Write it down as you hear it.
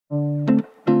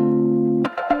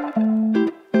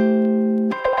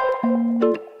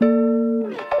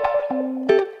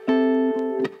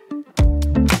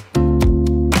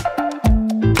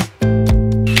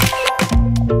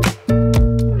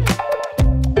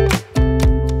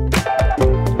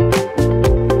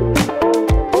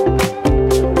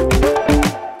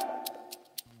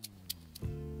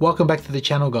Welcome back to the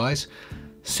channel, guys.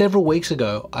 Several weeks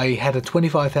ago I had a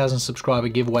 25,000 subscriber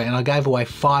giveaway and I gave away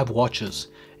 5 watches,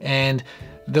 and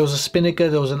there was a Spinnaker,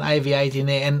 there was an Avi-8 in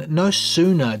there, and no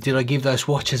sooner did I give those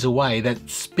watches away that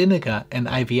Spinnaker and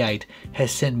Avi-8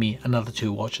 has sent me another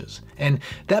 2 watches. And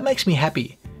that makes me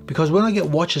happy, because when I get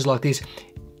watches like this,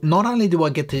 not only do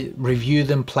I get to review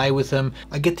them, play with them,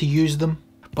 I get to use them,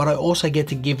 but I also get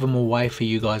to give them away for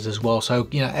you guys as well. So,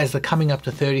 you know, as they're coming up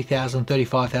to 30,000,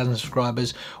 35,000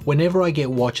 subscribers, whenever I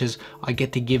get watches, I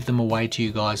get to give them away to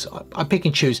you guys. I pick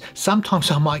and choose.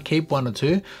 Sometimes I might keep 1 or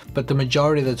 2, but the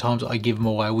majority of the times I give them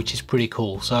away, which is pretty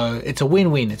cool. So it's a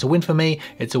win-win. It's a win for me,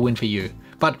 it's a win for you.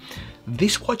 But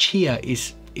this watch here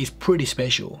is pretty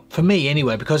special, for me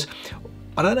anyway, because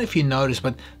I don't know if you noticed,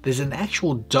 but there's an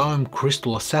actual dome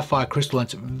crystal, a sapphire crystal, and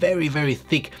it's very, very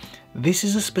thick. This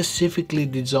is a specifically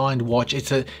designed watch.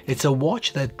 It's a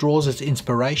watch that draws its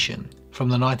inspiration from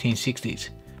the 1960s,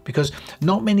 because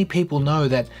not many people know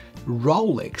that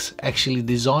Rolex actually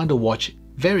designed a watch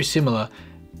very similar,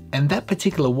 and that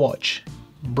particular watch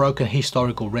broke a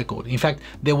historical record. In fact,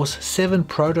 there was 7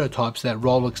 prototypes that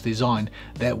Rolex designed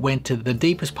that went to the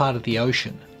deepest part of the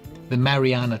ocean, the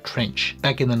Mariana Trench,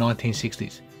 back in the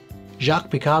 1960s.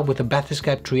 Jacques Piccard with the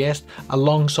Bathyscaphe Trieste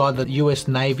alongside the US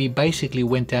Navy basically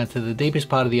went down to the deepest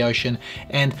part of the ocean,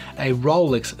 and a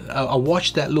Rolex, a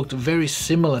watch that looked very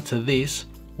similar to this,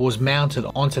 was mounted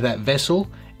onto that vessel,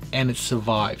 and it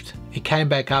survived. It came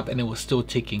back up and it was still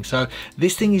ticking. So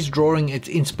this thing is drawing its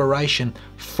inspiration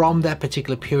from that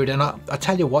particular period. And I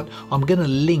tell you what, I'm gonna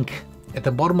link at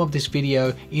the bottom of this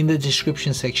video in the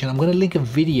description section, I'm gonna link a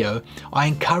video. I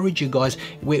encourage you guys,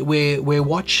 we're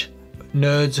watch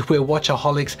nerds, we're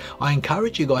watchaholics, I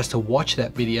encourage you guys to watch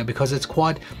that video because it's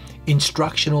quite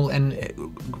instructional and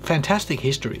fantastic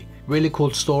history. Really cool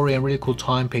story and really cool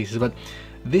timepieces. But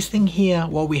this thing here,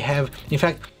 what we have, in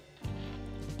fact,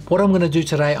 what I'm going to do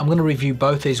today, I'm going to review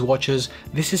both these watches.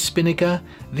 This is Spinnaker,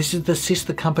 this is the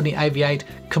sister company Avi-8,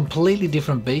 completely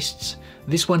different beasts.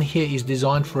 This one here is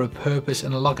designed for a purpose,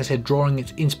 and like I said, drawing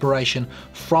its inspiration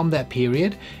from that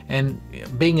period. And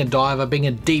being a diver, being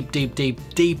a deep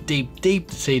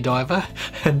sea diver,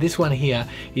 and this one here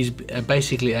is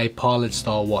basically a pilot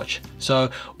style watch. So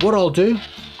what I'll do,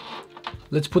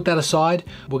 let's put that aside.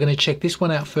 We're going to check this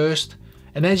one out first.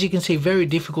 And as you can see, very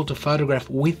difficult to photograph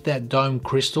with that dome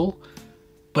crystal,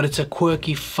 but it's a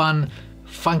quirky, fun,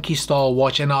 funky style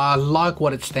watch, and I like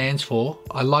what it stands for.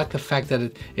 I like the fact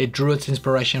that it drew its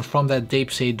inspiration from that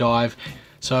deep sea dive.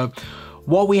 So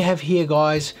what we have here,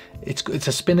 guys, it's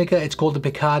a Spinnaker, it's called the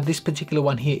Piccard. This particular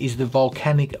one here is the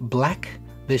volcanic black.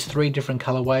 There's 3 different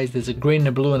colorways. There's a green,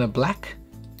 a blue, and a black.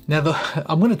 Now,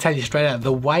 I'm going to tell you straight out,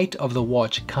 the weight of the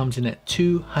watch comes in at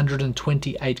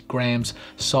 228 grams,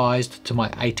 sized to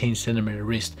my 18 centimeter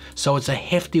wrist. So it's a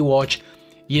hefty watch.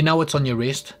 You know it's on your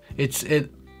wrist.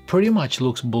 It pretty much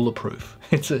looks bulletproof.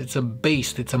 It's a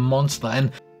beast, it's a monster,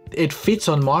 and it fits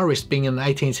on my wrist being an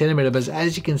 18 centimeter, but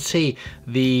as you can see,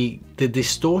 the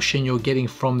distortion you're getting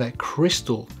from that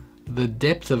crystal, the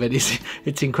depth of it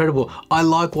it's incredible. I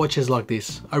like watches like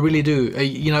this, I really do.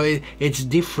 You know, it's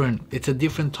different, it's a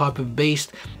different type of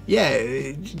beast.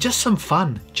 Yeah, just some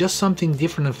fun, just something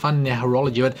different and fun in our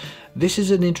horology. But this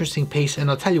is an interesting piece, and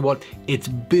I'll tell you what, it's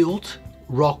built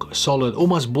rock solid,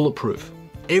 almost bulletproof.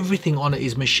 Everything on it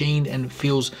is machined and it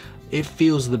feels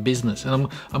the business, and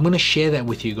I'm going to share that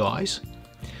with you guys.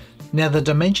 Now, the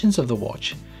dimensions of the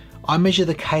watch, I measure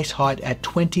the case height at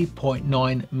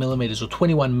 20.9 millimeters or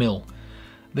 21 mil.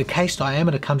 The case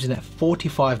diameter comes in at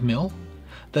 45 mil.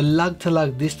 The lug to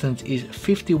lug distance is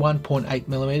 51.8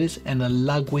 millimeters and a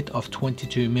lug width of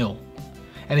 22 mil.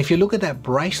 And if you look at that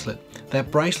bracelet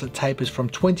tapers from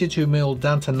 22 mil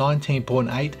down to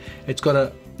 19.8. It's got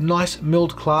a nice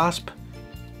milled clasp.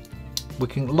 We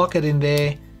can lock it in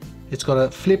there. It's got a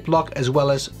flip lock as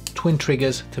well as twin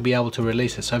triggers to be able to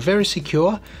release it. So very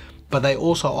secure, but they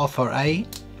also offer a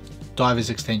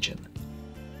diver's extension.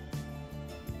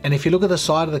 And if you look at the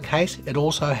side of the case, it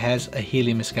also has a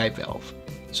helium escape valve.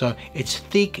 So it's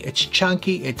thick, it's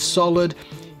chunky, it's solid.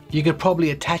 You could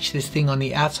probably attach this thing on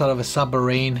the outside of a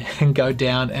submarine and go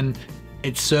down and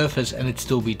its surface and it'd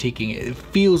still be ticking. It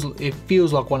feels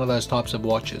like one of those types of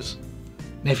watches.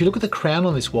 Now, if you look at the crown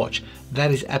on this watch,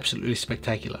 that is absolutely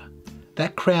spectacular.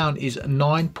 That crown is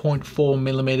 9.4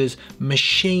 millimeters,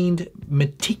 machined,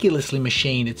 meticulously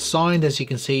machined. It's signed, as you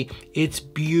can see. It's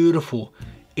beautiful.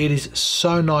 It is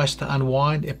so nice to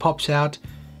unwind. It pops out.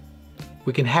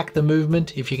 We can hack the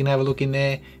movement, if you can have a look in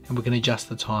there, and we can adjust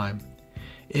the time.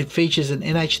 It features an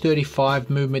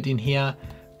NH35 movement in here,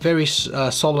 very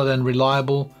solid and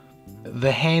reliable.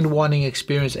 The hand winding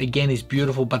experience again is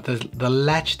beautiful, but the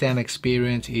latch down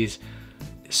experience is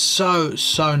so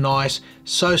nice,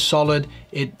 so solid.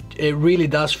 It really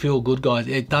does feel good, guys.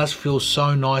 It does feel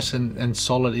so nice and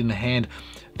solid in the hand.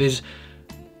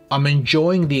 I'm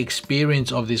enjoying the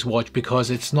experience of this watch because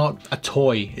it's not a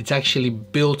toy. It's actually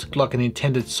built like an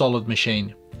intended solid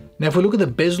machine. Now if we look at the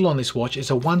bezel on this watch,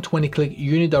 it's a 120 click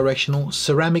unidirectional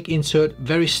ceramic insert,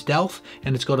 very stealth,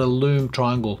 and it's got a lume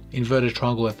triangle, inverted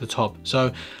triangle at the top.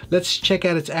 So let's check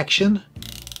out its action.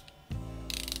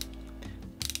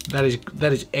 That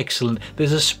is excellent.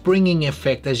 There's a springing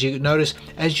effect, as you notice,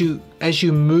 as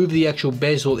you move the actual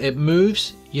bezel, it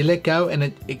moves, you let go,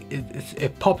 and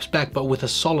it pops back, but with a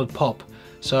solid pop.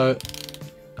 So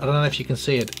I don't know if you can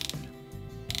see it.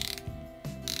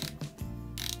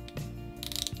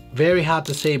 Very hard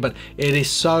to see, but it is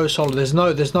so solid. There's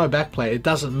no backplate. It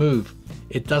doesn't move.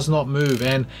 It does not move.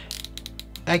 And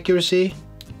accuracy,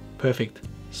 perfect.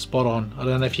 Spot on. I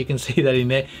don't know if you can see that in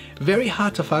there. Very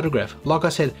hard to photograph. Like I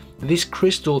said, this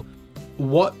crystal,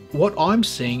 what I'm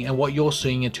seeing and what you're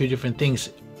seeing are two different things.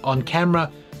 On camera,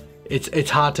 it's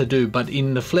hard to do, but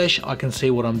in the flesh, I can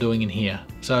see what I'm doing in here.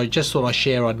 So just thought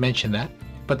I'd mention that.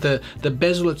 But the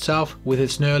bezel itself with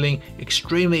its knurling,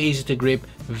 extremely easy to grip,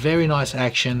 very nice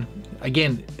action.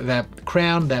 Again, that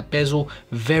crown, that bezel,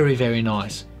 very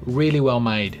nice. Really well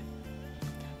made.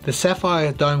 The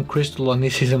sapphire dome crystal on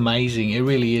this is amazing. It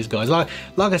really is, guys. Like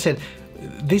I said,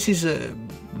 this is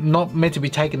not meant to be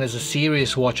taken as a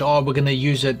serious watch. Oh, we're going to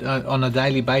use it on a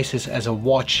daily basis as a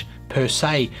watch per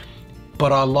se.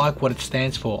 But I like what it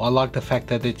stands for. I like the fact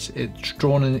that it's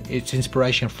drawn its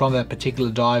inspiration from that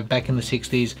particular dive back in the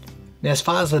 60s. Now, as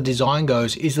far as the design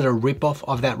goes, is it a rip-off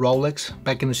of that Rolex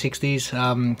back in the 60s?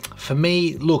 For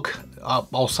me, look,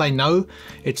 I'll say no.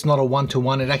 It's not a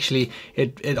one-to-one. It actually,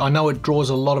 I know it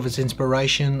draws a lot of its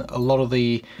inspiration, a lot of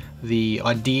the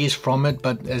ideas from it,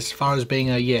 but as far as being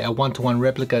a one-to-one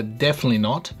replica, definitely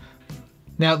not.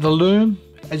 Now, the lume,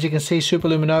 as you can see, Super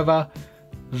Luminova,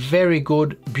 very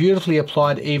good, beautifully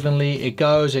applied evenly. It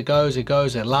goes, it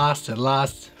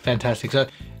lasts, fantastic. So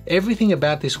everything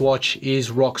about this watch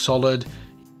is rock solid.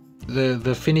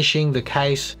 The finishing, the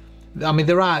case, I mean,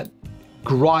 there are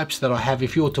gripes that I have.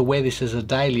 If you were to wear this as a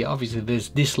daily, obviously there's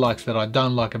dislikes that I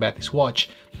don't like about this watch.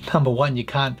 Number one, you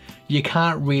can't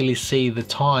really see the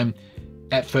time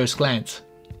at first glance.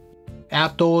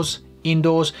 Outdoors,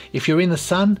 indoors, if you're in the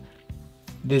sun,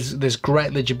 there's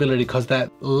great legibility because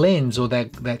that lens or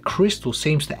that crystal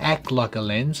seems to act like a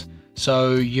lens.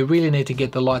 So you really need to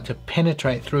get the light to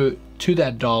penetrate through to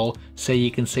that dial so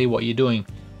you can see what you're doing.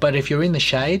 But if you're in the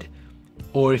shade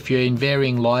or if you're in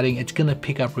varying lighting, it's going to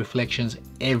pick up reflections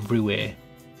everywhere.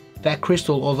 That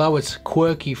crystal, although it's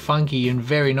quirky, funky and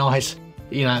very nice,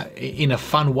 you know, in a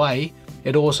fun way,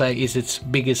 it also is its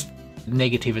biggest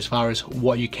negative as far as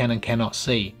what you can and cannot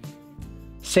see.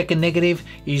 Second negative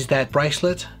is that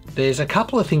bracelet. There's a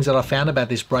couple of things that I found about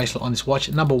this bracelet on this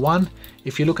watch. Number one,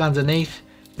 if you look underneath,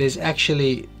 there's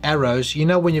actually arrows. You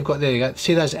know when you've got, there you go,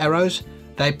 see those arrows?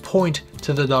 They point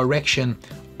to the direction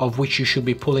of which you should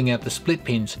be pulling out the split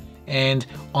pins. And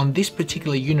on this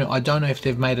particular unit, I don't know if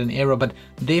they've made an error, but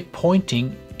they're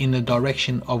pointing in the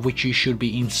direction of which you should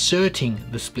be inserting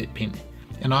the split pin.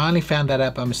 And I only found that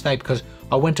out by mistake because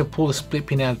I went to pull the split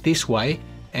pin out this way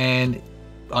and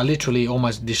I literally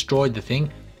almost destroyed the thing.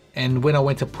 And when I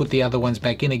went to put the other ones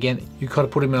back in again, you got to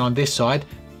put them in on this side,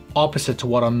 opposite to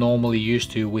what I'm normally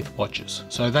used to with watches.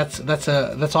 So that's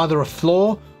either a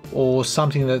flaw or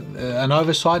something that an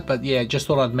oversight, but yeah, just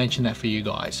thought I'd mention that for you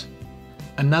guys.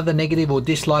 Another negative or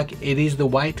dislike, it is the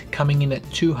weight, coming in at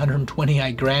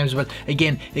 228 grams, but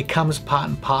again, it comes part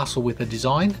and parcel with the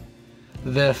design.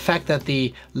 The fact that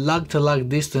the lug to lug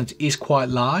distance is quite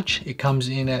large, it comes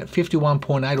in at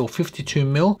 51.8 or 52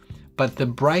 mil, but the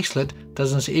bracelet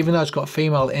doesn't, even though it's got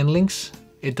female end links,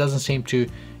 it doesn't seem to,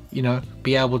 you know,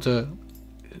 be able to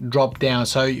drop down.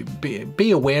 So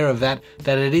be aware of that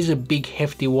it is a big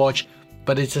hefty watch,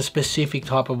 but it's a specific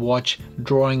type of watch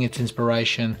drawing its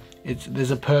inspiration. There's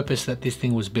a purpose that this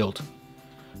thing was built.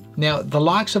 Now, the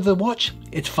likes of the watch,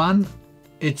 it's fun.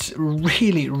 It's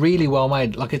really well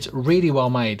made. Like, it's really well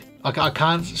made. I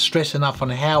can't stress enough on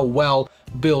how well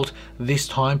built this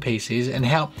timepiece is, and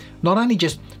how not only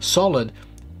just solid,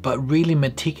 but really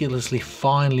meticulously,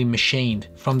 finely machined.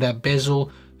 From that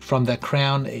bezel, from that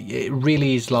crown, it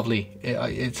really is lovely.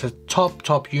 It's a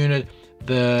top unit.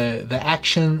 The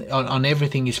action on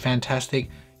everything is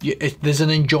fantastic. There's an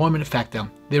enjoyment factor.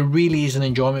 There really is an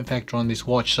enjoyment factor on this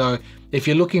watch. So if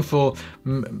you're looking for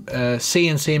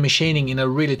CNC machining in a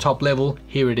really top level,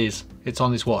 here it is. It's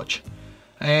on this watch.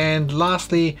 And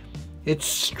lastly, it's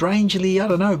strangely, I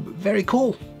don't know, very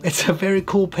cool. It's a very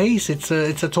cool piece. It's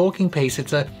a talking piece.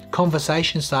 It's a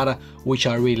conversation starter, which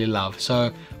I really love.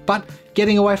 So, but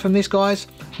getting away from this, guys,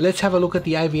 let's have a look at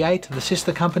the Avi-8, the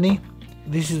sister company.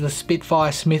 This is the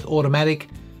Spitfire Smith automatic.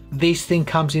 This thing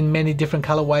comes in many different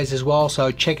colorways as well,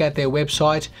 so check out their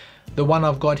website. The one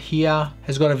I've got here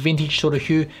has got a vintage sort of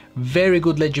hue, very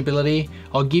good legibility.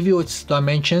 I'll give you its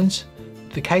dimensions.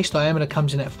 The case diameter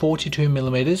comes in at 42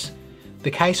 millimeters.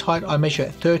 The case height I measure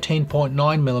at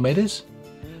 13.9 millimeters.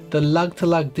 The lug to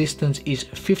lug distance is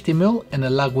 50 mil and a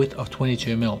lug width of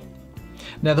 22 mil.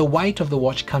 Now the weight of the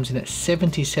watch comes in at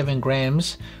 77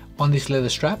 grams on this leather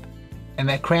strap, and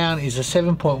that crown is a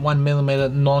 7.1 millimeter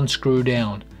non-screw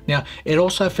down. Now, it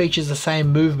also features the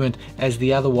same movement as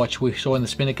the other watch we saw in the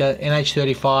Spinnaker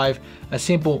NH35. A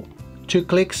simple 2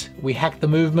 clicks, we hack the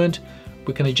movement,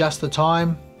 we can adjust the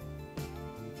time,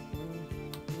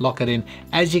 lock it in.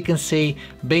 As you can see,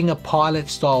 being a pilot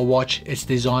style watch, it's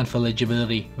designed for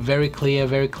legibility. Very clear,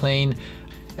 very clean.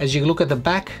 As you look at the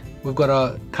back, we've got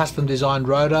a custom designed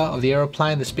rotor of the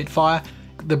aeroplane, the Spitfire.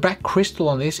 The back crystal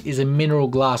on this is a mineral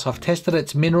glass. I've tested it,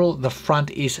 it's mineral, the front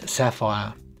is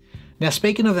sapphire. Now,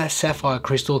 speaking of that sapphire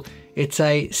crystal, it's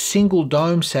a single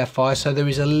dome sapphire, so there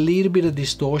is a little bit of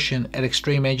distortion at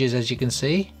extreme edges, as you can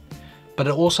see, but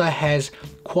it also has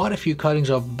quite a few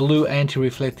coatings of blue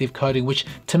anti-reflective coating, which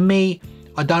to me,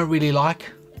 I don't really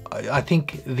like. I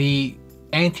think the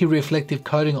anti-reflective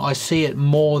coating, I see it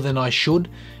more than I should,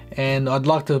 and I'd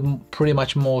like to pretty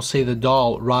much more see the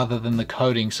dial rather than the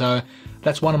coating. So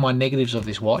that's one of my negatives of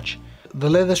this watch. The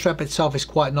leather strap itself is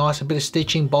quite nice, a bit of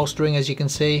stitching, bolstering, as you can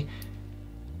see.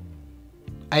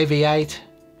 Avi-8,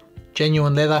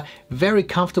 genuine leather, very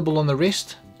comfortable on the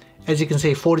wrist. As you can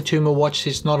see, 42mm watch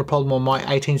sits not a problem on my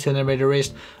 18cm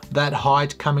wrist. That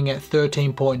height coming at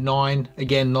 13.9,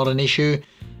 again, not an issue.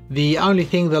 The only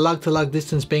thing, the lug to lug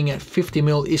distance being at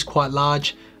 50mm is quite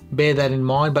large. Bear that in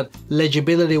mind, but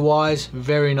legibility wise,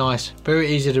 very nice. Very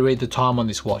easy to read the time on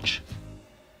this watch.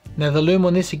 Now the lume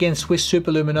on this, again, Swiss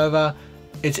Super Luminova.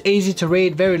 It's easy to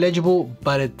read, very legible,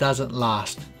 but it doesn't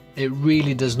last. It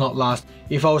really does not last.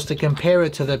 If I was to compare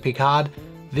it to the Piccard,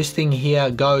 this thing here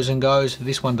goes and goes,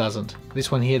 this one doesn't. This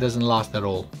one here doesn't last at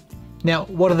all. Now,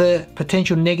 what are the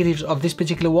potential negatives of this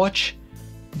particular watch?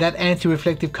 That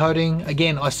anti-reflective coating,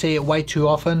 again, I see it way too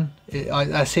often.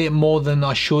 I see it more than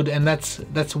I should, and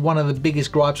that's one of the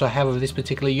biggest gripes I have of this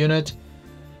particular unit.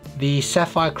 The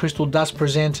sapphire crystal does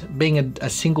present, being a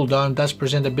single dome, does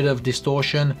present a bit of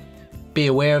distortion. Be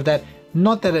aware of that.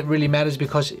 Not that it really matters,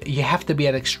 because you have to be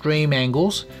at extreme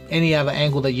angles. Any other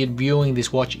angle that you're viewing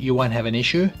this watch, you won't have an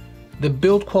issue. The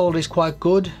build quality is quite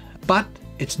good, but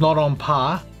it's not on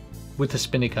par with the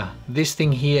Spinnaker. This thing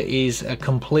here is a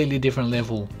completely different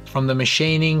level. From the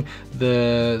machining,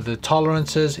 the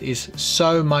tolerances is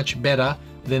so much better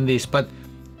than this, but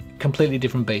completely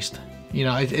different beast. You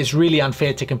know, it's really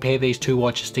unfair to compare these two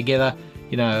watches together.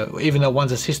 You know, even though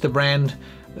one's a sister brand,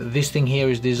 this thing here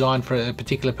is designed for a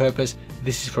particular purpose.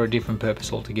 This is for a different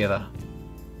purpose altogether.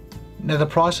 Now the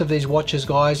price of these watches,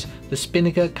 guys, the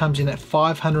Spinnaker comes in at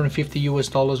 $550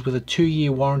 US with a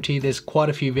 2-year warranty. There's quite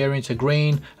a few variants, a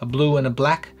green, a blue and a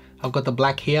black. I've got the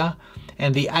black here.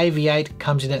 And the Avi-8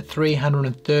 comes in at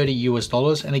 $330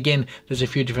 US, and again, there's a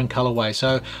few different colorways.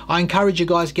 So I encourage you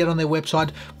guys, get on their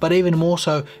website, but even more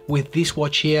so with this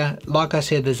watch here. Like I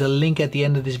said, there's a link at the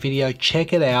end of this video.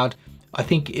 Check it out. I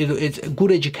think it's a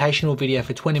good educational video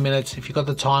for 20 minutes. If you've got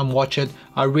the time, watch it.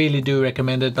 I really do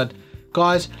recommend it. But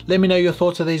guys, let me know your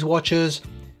thoughts of these watches.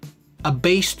 A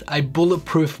beast, a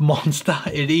bulletproof monster.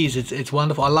 It is. It's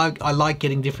wonderful. I like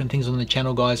getting different things on the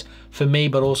channel, guys, for me,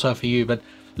 but also for you. But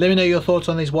let me know your thoughts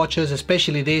on these watches,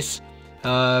 especially this.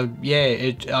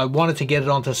 Yeah, I wanted to get it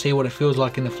on to see what it feels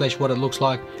like in the flesh, what it looks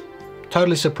like.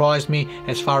 Totally surprised me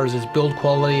as far as its build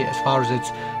quality, as far as its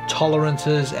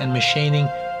tolerances and machining.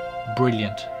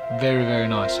 Brilliant. Very, very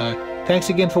nice. So thanks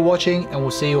again for watching, and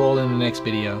we'll see you all in the next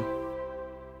video.